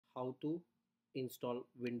how to install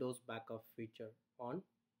Windows backup feature on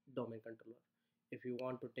domain controller. If you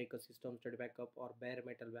want to take a system state backup or bare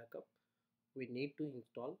metal backup, we need to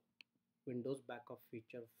install Windows backup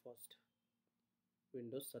feature first.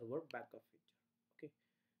 Windows Server backup feature. Okay,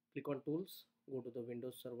 click on Tools, go to the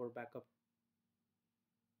Windows Server backup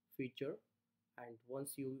feature, and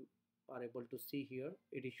once you are able to see here,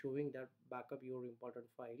 it is showing that backup your important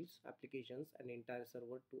files, applications, and entire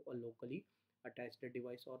server to a locally attached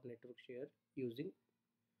device or network share using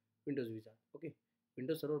Windows Wizard. Okay,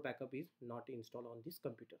 Windows Server backup is not installed on this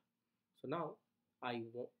computer. So now I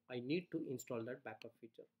need to install that backup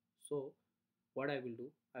feature. So what I will do,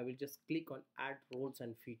 I will just click on add roles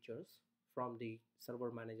and features from the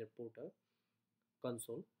server manager portal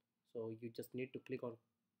console. So you just need to click on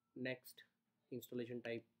next, installation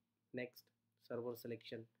type, next, server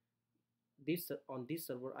selection. This on this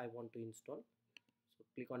server I want to install. So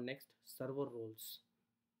click on next, server roles.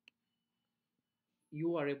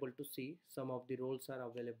 You are able to see some of the roles are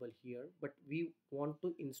available here, but we want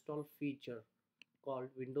to install feature called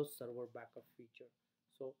Windows Server Backup feature.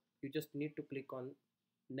 So you just need to click on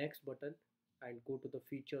next button and go to the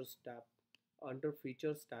features tab. Under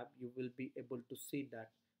features tab you will be able to see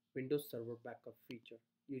that Windows Server Backup feature.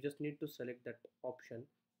 You just need to select that option,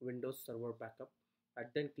 Windows Server Backup, and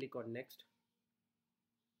then click on next,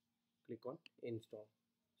 click on install.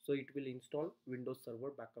 So it will install Windows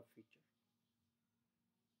Server Backup feature.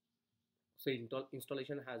 So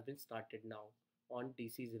installation has been started now on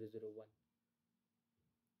DC001.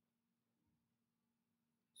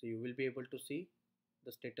 So you will be able to see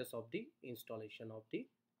the status of the installation of the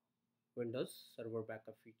Windows Server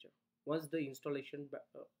Backup feature. Once the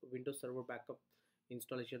Windows Server Backup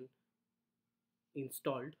installation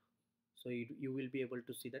installed, so you will be able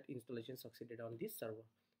to see that installation succeeded on this server.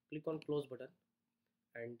 Click on close button,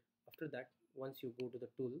 and after that, once you go to the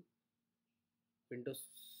tool, Windows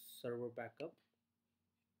Server Backup,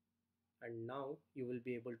 and now you will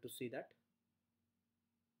be able to see that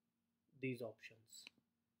these options.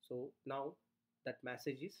 So now that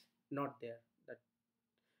message is not there, that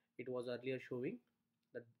it was earlier showing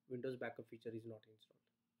that Windows backup feature is not installed,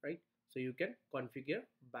 right? So you can configure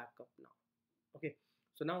backup now. Okay,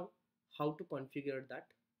 so now how to configure that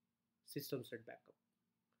system set backup?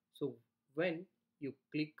 So when you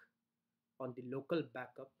click on the local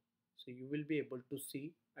backup, so you will be able to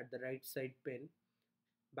see at the right side pane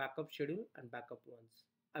backup schedule and backup once.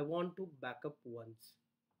 I want to backup once,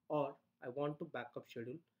 or I want to backup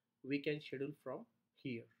schedule. We can schedule from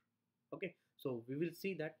here. Okay, so we will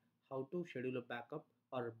see that how to schedule a backup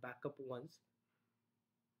or backup once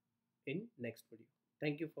in next video.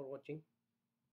 Thank you for watching.